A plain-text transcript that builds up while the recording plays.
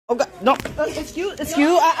Oh God, no, excuse. Now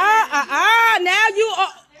you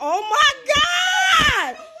are. Oh my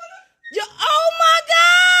God! Oh my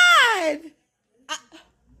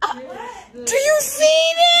God! Do you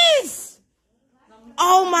see this?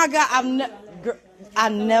 Oh my God! I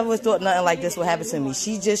never thought nothing like this would happen to me.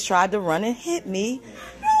 She just tried to run and hit me,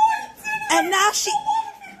 and now she.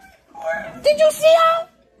 Did you see her?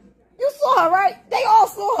 You saw her, right? They all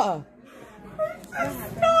saw her.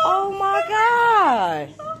 Oh my God!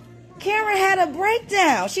 Karen had a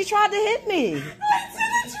breakdown. She tried to hit me.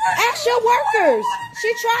 Ask your workers.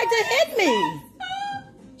 She tried to hit me.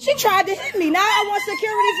 She tried to hit me. Now I want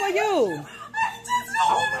security for you.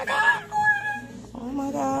 Oh my God. Oh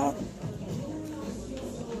my God.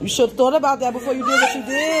 You should have thought about that before you did what you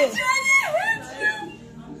did.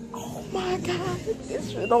 Oh my God. This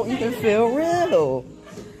shit don't even feel real.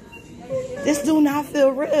 This do not feel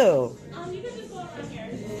real. You can just go around here.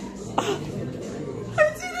 I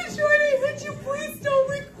didn't try to hit you. Please don't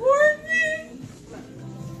record me.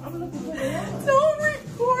 Don't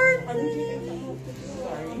record me.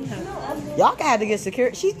 Y'all got to get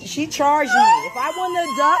security. She charged me. If I wouldn't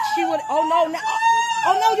have ducked, she would. Oh no!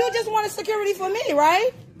 You just wanted security for me,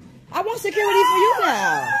 right? I want security for you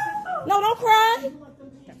now. No, don't cry.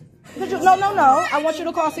 No. I want you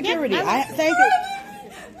to call security. Thank you.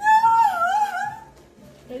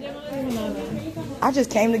 I just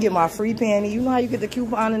came to get my free panty. You know how you get the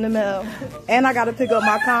coupon in the mail? And I got to pick up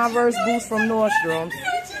my Converse boots from Nordstrom's.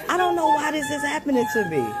 I don't know why this is happening to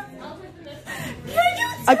me.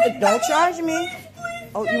 Don't charge me.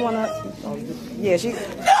 Oh, you want to? Oh, yeah, she.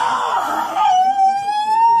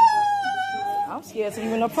 I'm scared to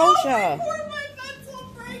even approach her.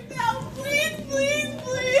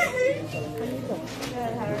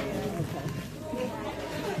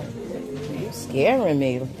 You scaring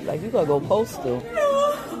me. Like you gotta go postal.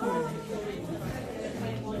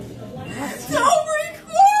 Don't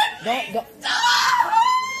record. Don't.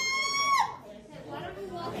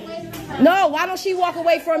 No, why don't she walk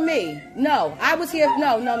away from me? No, I was here.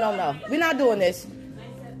 No. We're not doing this.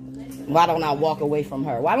 Why don't I walk away from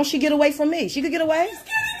her? Why don't she get away from me? She could get away.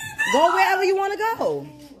 Go wherever you want to go.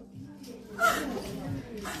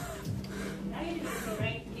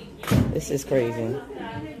 This is crazy.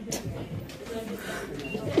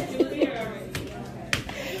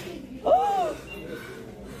 Oh.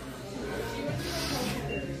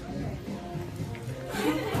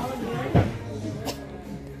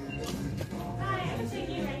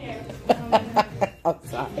 I'm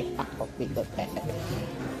sorry. I don't mean to bad.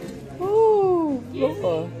 Ooh,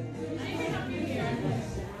 Lord.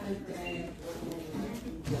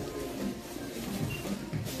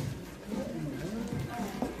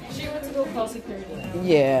 She went to go call security.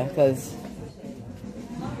 Yeah, because...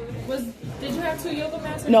 Did you have 2 yoga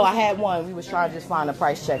mats? No, I had one. We was trying to just find a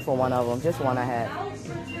price check for one of them. Just one I had.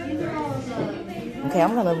 Okay,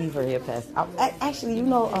 I'm going to leave her here past. Actually, you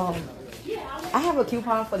know, I have a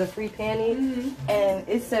coupon for the free panty, and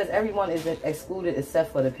it says everyone is excluded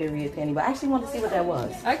except for the period panty. But I actually want to see what that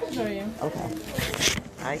was. I can show you. Okay.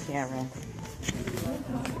 All right, Cameron.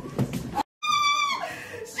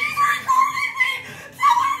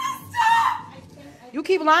 You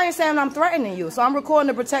keep lying saying I'm threatening you, so I'm recording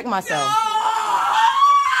to protect myself. No!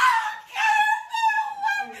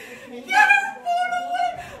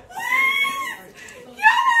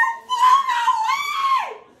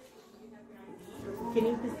 Can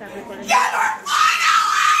you please stop recording? Get her phone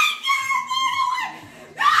away!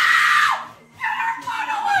 No! Get her phone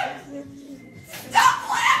away! Stop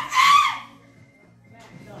laughing!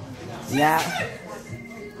 Yeah.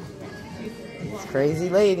 This crazy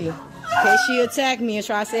lady. In case she attacked me and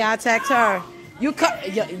try to say I attacked her. You cut.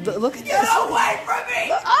 Look at this. Get away from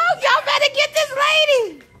me! Oh, y'all better get this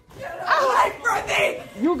lady. Get away from me!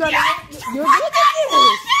 You gonna. You're Get good that at phone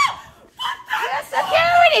this. down! Put that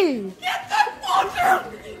Security. Get that phone down!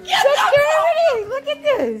 Get Security. Look at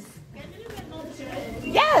this.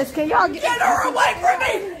 Yes. Can y'all Get her away from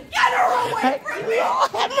me! Get her away from me!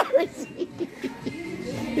 Lord have mercy.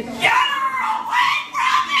 Get her away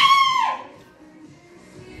from me!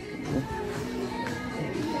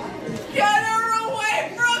 Get her away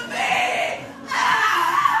from me!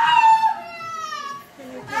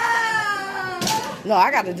 No,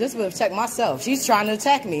 I got to just protect myself. She's trying to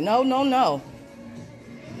attack me. No.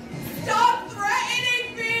 Stop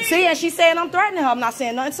threatening me! See, and she's saying I'm threatening her. I'm not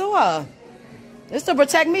saying nothing to her. It's to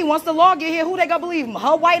protect me. Once the law get here, who they gonna believe?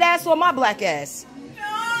 Her white ass or my black ass? No!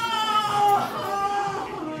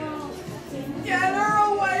 Get her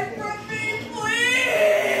away from me,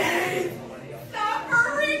 please! Stop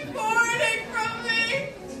her recording from me!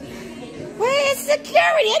 Where is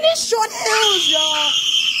security in this short hills, y'all?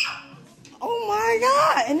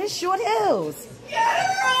 and it's short heels. Get her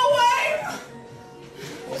away!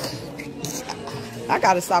 I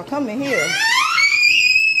gotta stop coming here.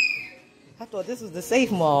 I thought this was the safe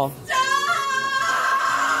mall.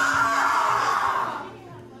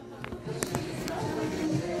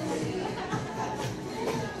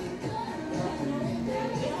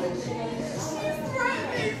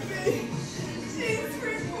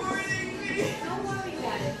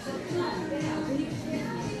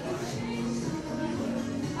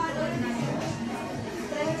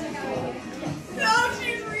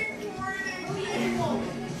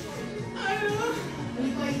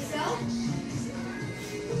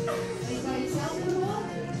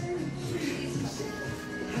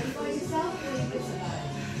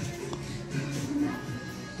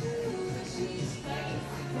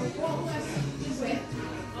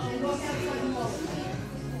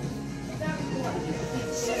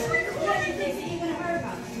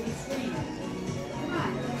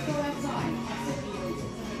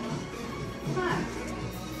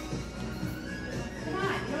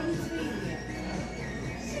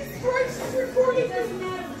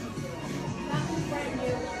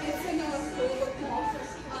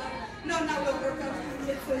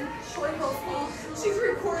 She's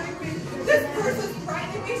recording me. This person's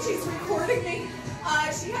threatening me. She's recording me.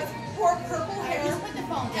 She has poor purple hair. Just put the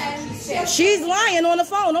phone down. She's lying on the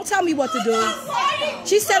phone. Don't tell me what to do.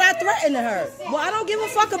 She said I threatened her. Well, I don't give a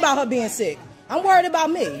fuck about her being sick. I'm worried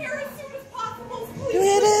about me. You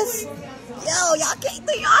hear this? Yo, y'all can't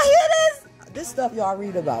think. Y'all hear this? This stuff y'all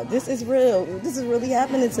read about. This is real. This is really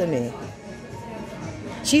happening to me.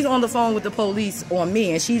 She's on the phone with the police on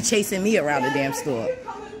me, and she's chasing me around the damn store.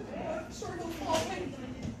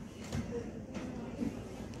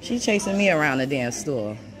 She's chasing me around the damn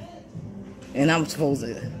store. And I'm supposed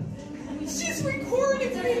to... She's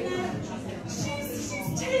recording me. She's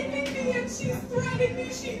taping me and she's threatening me.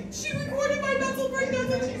 She recorded my mental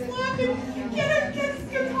breakdowns and she's laughing. Get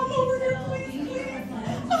her, come over here, please,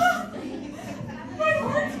 please. My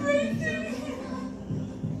heart's racing.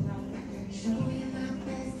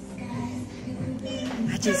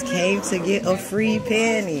 I just came to get a free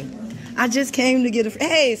panty. I just came to get a...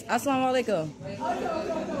 Hey, assalamu alaikum.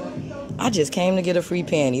 I just came to get a free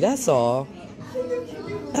panty. That's all.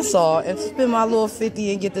 That's all. And spend my little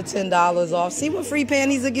 50 and get the $10 off. See what free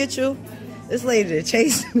panties will get you? This lady that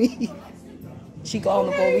chased me. She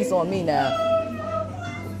calling the police on me now.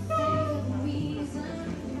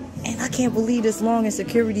 And I can't believe this long and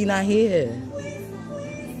security not here.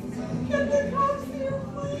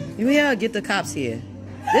 Yeah, get the cops here.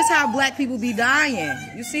 This how black people be dying.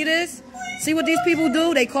 You see this? See what these people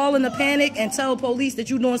do? They call in a panic and tell police that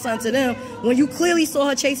you doing something to them when you clearly saw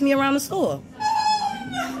her chase me around the store.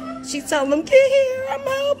 She's telling them, get here, I'm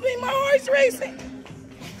helping, my heart's racing.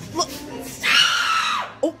 Look.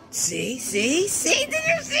 Oh, see, did you see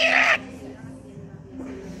that?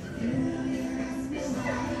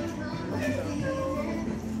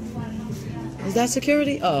 Is that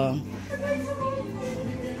security? Oh.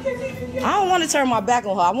 I don't want to turn my back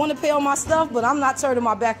on her. I want to pay on my stuff, but I'm not turning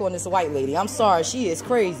my back on this white lady. I'm sorry. She is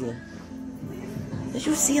crazy. Did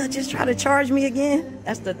you see her just try to charge me again?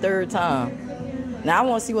 That's the third time. Now I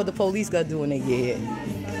want to see what the police got to do when they get here.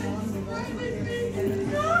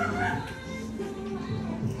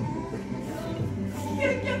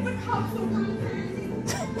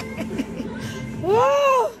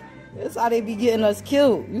 Whoa! That's how they be getting us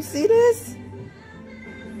killed. You see this?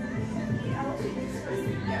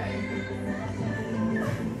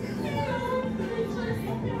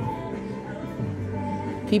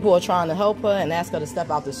 People are trying to help her and ask her to step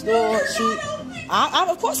out the store.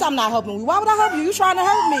 Of course I'm not helping you. Why would I help you? You trying to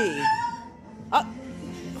help me.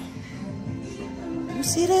 You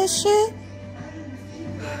see that shit?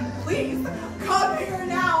 Please, come here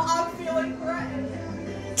now. I'm feeling threatened.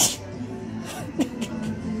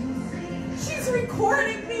 She's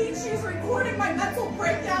recording me. She's recording my mental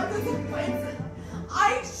breakdown.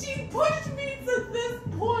 She pushed me to this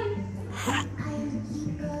point.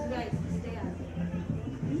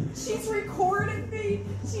 She's recording me.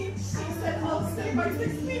 She said, I'll stay by 6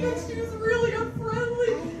 feet, and she was really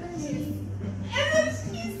unfriendly. And then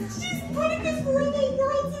she's putting this for the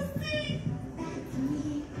world to see.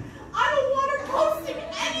 I don't want her posting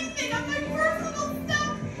anything on my personal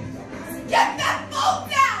stuff. Get that phone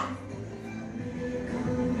down!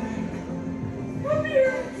 Come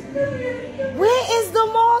here. Where is the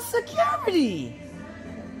mall security?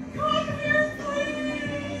 Come here, please.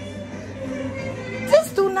 This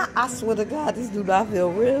do not, I swear to God, this do not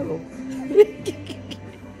feel real.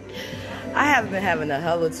 I haven't been having a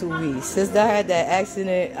hell of 2 weeks. Since I had that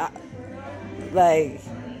accident,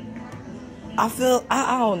 I feel,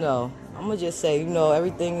 I don't know. I'm going to just say, you know,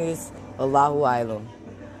 everything is Allahu Alam.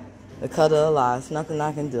 The cut of Allah. It's nothing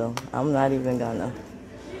I can do. I'm not even gonna.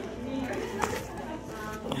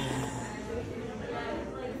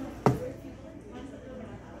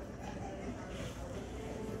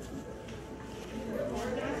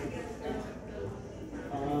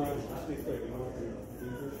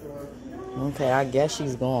 Okay, I guess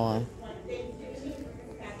she's gone.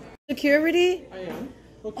 Security? I am.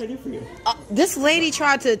 What can I do for you? This lady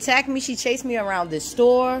tried to attack me. She chased me around this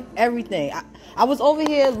store, everything. I was over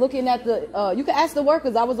here looking at the, you can ask the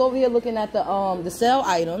workers, I was over here looking at the sale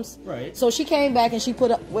items. Right. So she came back and she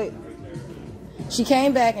put she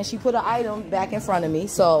came back and she put an item back in front of me.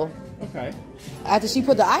 So okay. After she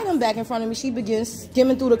put the item back in front of me, she began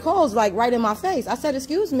skimming through the codes, like right in my face. I said,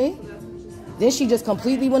 excuse me. Then she just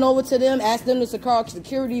completely went over to them, asked them to call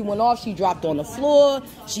security, went off. She dropped on the floor.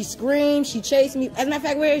 She screamed. She chased me. As a matter of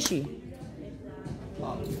fact, where is she?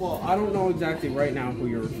 Well, I don't know exactly right now who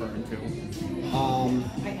you're referring to.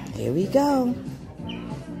 Here we go.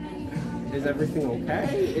 Is everything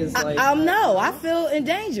okay? Is like no, I feel in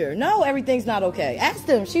danger. No, everything's not okay. Ask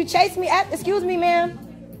them. She chased me. Excuse me, ma'am.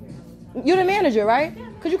 You're the manager, right?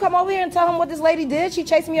 Could you come over here and tell him what this lady did? She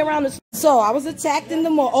chased me around the... So I was attacked in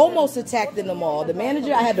the mall, almost attacked in the mall. The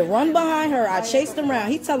manager, I had to run behind her. I chased him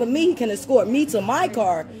around. He's telling me he can escort me to my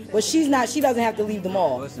car, but she's not. She doesn't have to leave the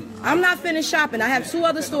mall. Listen, I'm not finished shopping. I have 2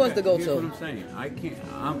 other stores to go here's to. What I'm saying.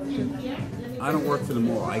 I don't work for the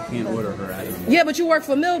mall. I can't order her out of the mall. Yeah, but you work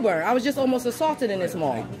for Millburn. I was just almost assaulted in this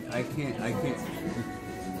mall. I can't.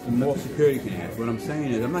 The mall security can ask. What I'm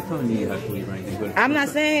saying is, I'm not telling you have to leave or anything. But I'm not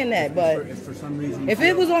saying that, but if for some reason, if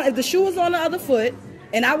the shoe was on the other foot,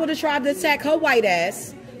 and I would have tried to attack her white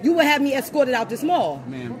ass, you would have me escorted out this mall.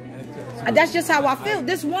 Ma'am, that's just how I feel.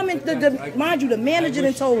 This woman, mind you, the manager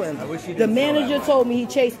didn't told him. The manager told me he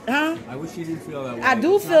chased, huh? I wish you didn't feel that way. I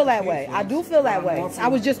do feel that way. I do feel that way. I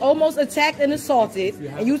was just almost attacked and assaulted,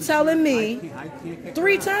 and you telling me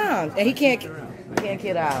 3 times, and he can't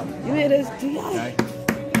get out. You hear this? Okay.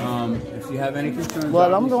 If you have any concerns,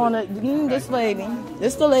 well, I'm going to this lady.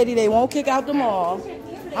 This the lady they won't kick out the mall.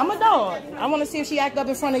 I'm a dog. I want to see if she act up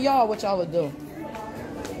in front of y'all, what y'all would do.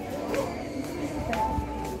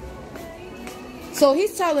 So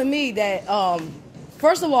he's telling me that,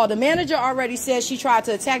 first of all, the manager already said she tried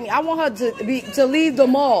to attack me. I want her to leave the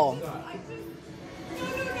mall.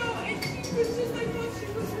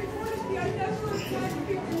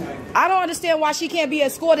 I don't understand why she can't be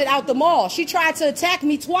escorted out the mall. She tried to attack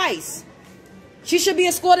me twice. She should be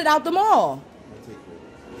escorted out the mall.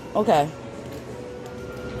 Okay.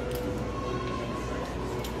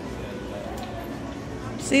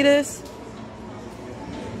 See this?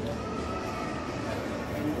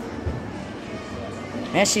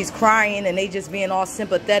 And she's crying and they just being all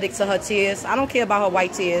sympathetic to her tears. I don't care about her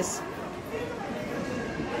white tears.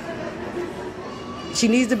 She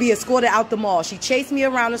needs to be escorted out the mall. She chased me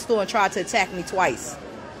around the store and tried to attack me twice.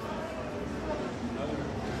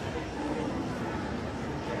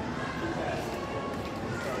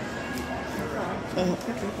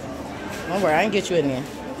 Don't worry, I can get you in there.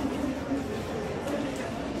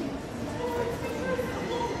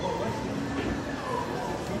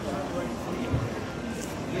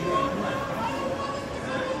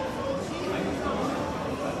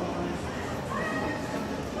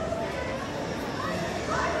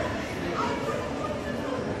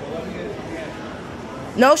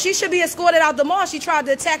 No, she should be escorted out the mall. She tried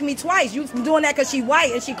to attack me twice. You doing that because she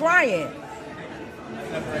white and she crying.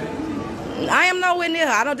 I am nowhere near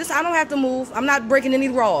her. I don't have to move. I'm not breaking any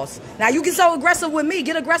laws. Now you get so aggressive with me.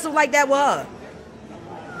 Get aggressive like that with her.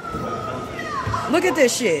 Look at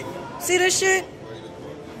this shit. See this shit?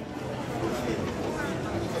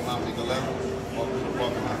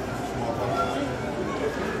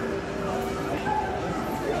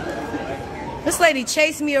 This lady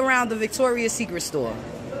chased me around the Victoria's Secret store.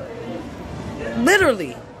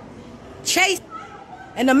 Literally. Chased.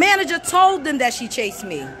 And the manager told them that she chased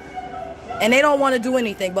me. And they don't want to do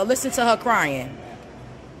anything but listen to her crying.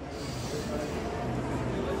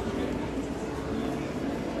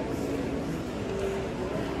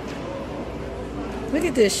 Look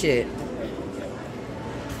at this shit.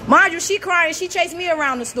 Mind you, she crying. She chased me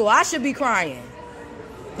around the store. I should be crying.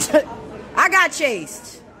 I got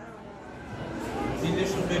chased. The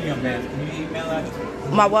initial video, man. Can you email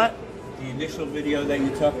that? My what? The initial video that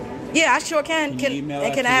you took. Yeah, I sure can. Can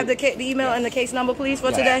I have the email and the case number, please,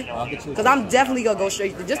 for today? Because I'm definitely going to go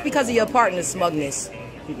straight. Just because of your partner's smugness.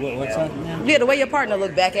 What's that? Yeah, the way your partner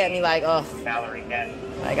looked back at me like, like,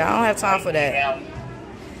 I don't have time for that.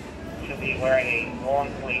 She'll be wearing a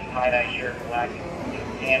long sleeve tie-dye shirt, black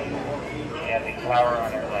And she has a flower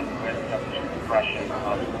on her left wrist of depression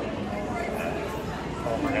of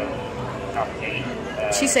overdose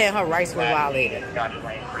complications. She's saying her rights were violated. Scotch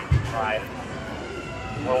Lane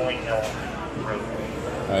 325, Rolling Hill Road.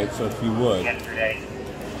 All right, so if you would, Yesterday.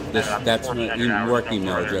 that's my work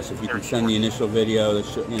email address. If you can send the initial video, that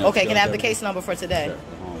should, Okay, can I have the case number for today? Sure.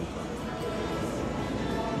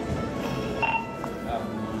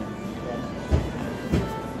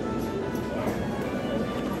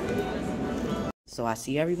 So I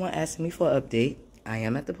see everyone asking me for an update. I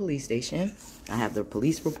am at the police station. I have the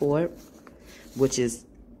police report, which is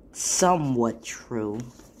somewhat true,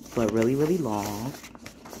 but really, really long.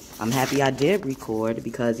 I'm happy I did record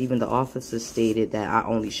because even the officer stated that I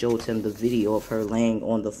only showed him the video of her laying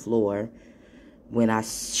on the floor when I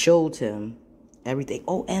showed him everything.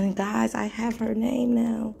 Oh, and guys, I have her name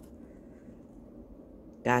now.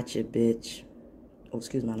 Gotcha, bitch. Oh,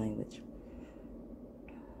 excuse my language.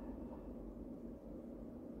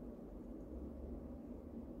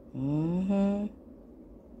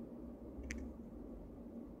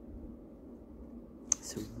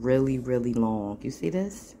 It's really, really long. You see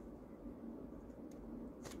this?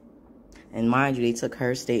 And mind you, they took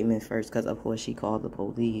her statement first because, of course, she called the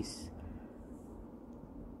police.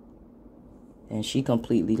 And she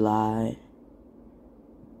completely lied.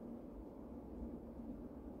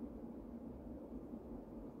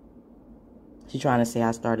 She's trying to say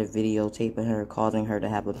I started videotaping her, causing her to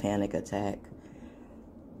have a panic attack.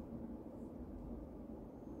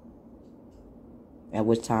 At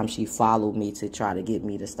which time she followed me to try to get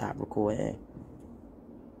me to stop recording.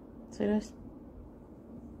 See this?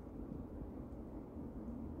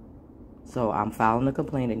 So I'm filing a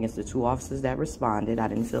complaint against the 2 officers that responded. I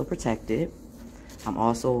didn't feel protected. I'm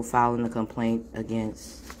also filing a complaint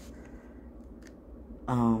against,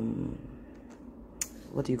 what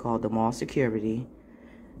do you call it, the mall security.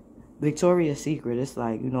 Victoria's Secret, it's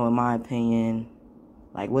like, in my opinion,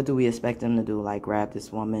 like, what do we expect them to do? Like, grab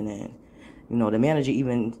this woman and, the manager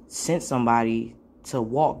even sent somebody to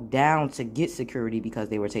walk down to get security because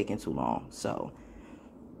they were taking too long. So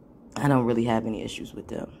I don't really have any issues with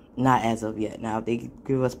them. Not as of yet. Now, if they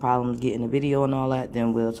give us problems getting the video and all that,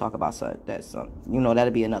 then we'll talk about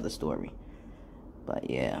that'll be another story. But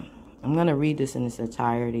yeah, I'm going to read this in its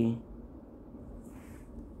entirety.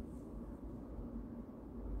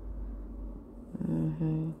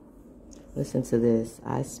 Listen to this.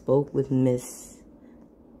 I spoke with Miss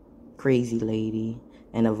Crazy Lady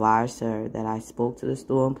and advised her that I spoke to the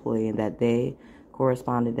store employee and that they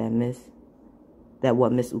corresponded that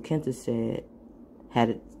what Miss Ukenta said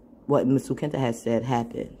what Miss Ukenta had said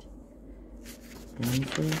happened.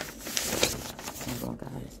 Hold on,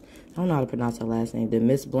 guys. I don't know how to pronounce her last name. Then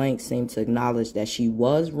Miss Blank seemed to acknowledge that she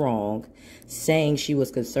was wrong, saying she was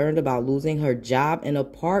concerned about losing her job and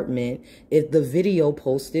apartment if the video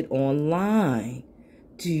posted online.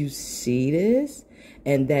 Do you see this?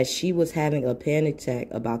 And that she was having a panic attack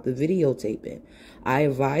about the videotaping. I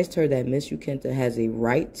advised her that Miss Ukenta has a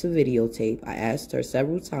right to videotape. I asked her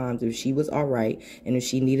several times if she was all right and if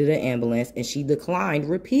she needed an ambulance, and she declined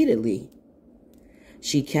repeatedly.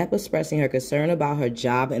 She kept expressing her concern about her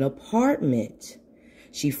job and apartment.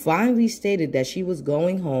 She finally stated that she was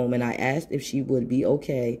going home, and I asked if she would be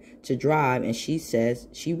okay to drive, and she says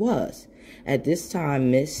she was. At this time,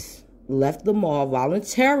 Miss left the mall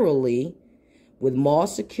voluntarily with mall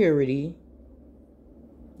security.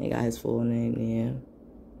 He got his full name there.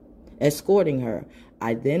 Escorting her.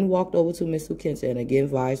 I then walked over to Miss Ukenta and again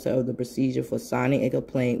advised her of the procedure for signing a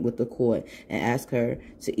complaint with the court and asked her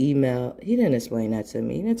to email. He didn't explain that to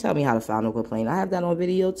me. He didn't tell me how to file no complaint. I have that on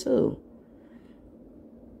video too.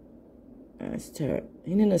 That's terrible.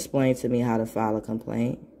 He didn't explain to me how to file a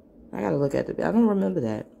complaint. I gotta look at the video. I don't remember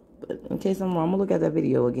that. But in case I'm wrong, I'm gonna look at that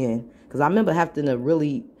video again. Because I remember having to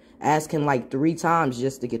really ask him like 3 times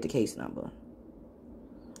just to get the case number.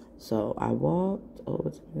 So I walked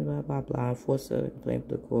over to blah, blah, blah, and forced her to complain to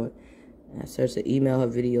the court. And I asked her to email her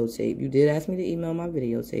videotape. You did ask me to email my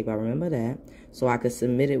videotape. I remember that. So I could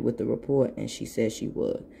submit it with the report, and she said she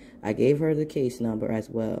would. I gave her the case number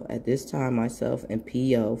as well. At this time, myself and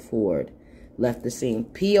P.O. Ford left the scene.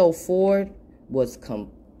 P.O. Ford was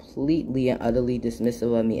completely and utterly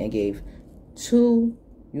dismissive of me and gave 2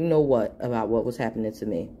 you-know-what about what was happening to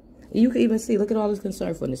me. You can even see, look at all this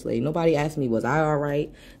concern for this lady. Nobody asked me, was I all right?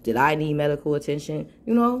 Did I need medical attention?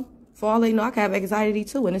 For all they know, I could have anxiety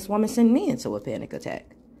too. And this woman sent me into a panic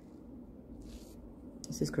attack.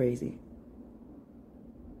 This is crazy.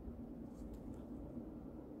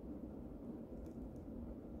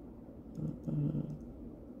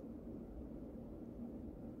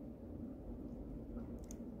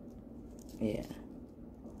 Yeah.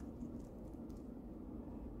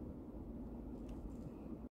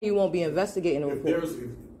 You won't be investigating the If report. there's,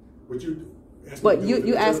 what you asking But me to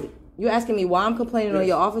do with you're asking me why I'm complaining on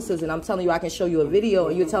your officers, and I'm telling you I can show you a video,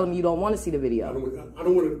 and you're telling me you don't want to see the I video.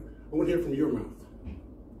 don't want to hear from your mouth.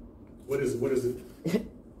 What is it?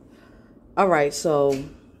 All right, so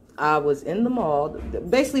I was in the mall.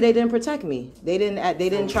 Basically, they didn't protect me. They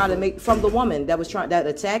didn't try to make from the woman that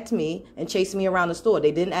attacked me and chased me around the store.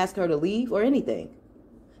 They didn't ask her to leave or anything.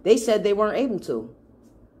 They said they weren't able to.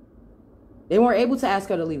 They weren't able to ask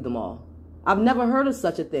her to leave the mall. I've never heard of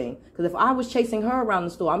such a thing. Because if I was chasing her around the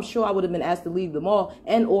store, I'm sure I would have been asked to leave the mall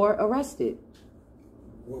and or arrested.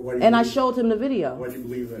 And I showed him the video. Why do you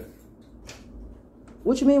believe that?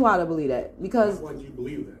 What you mean why do I believe that? Because Why do you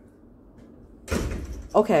believe that?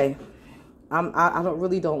 okay, I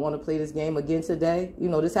really don't want to play this game again today. You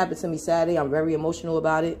know, this happened to me Saturday. I'm very emotional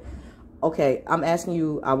about it. Okay, I'm asking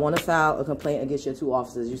you, I want to file a complaint against your 2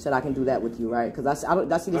 officers. You said I can do that with you, right? Because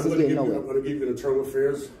I see this is getting nowhere. I'm going to give you an internal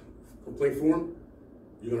affairs complaint form.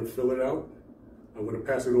 You're going to fill it out. I'm going to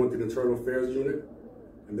pass it on to the internal affairs unit,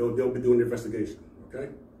 and they'll be doing the investigation, okay?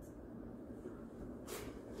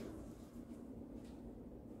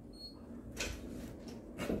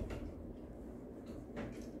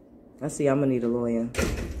 I see I'm going to need a lawyer.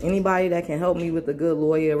 Anybody that can help me with a good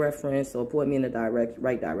lawyer reference or point me in the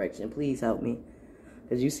right direction, please help me.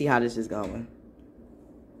 Because you see how this is going.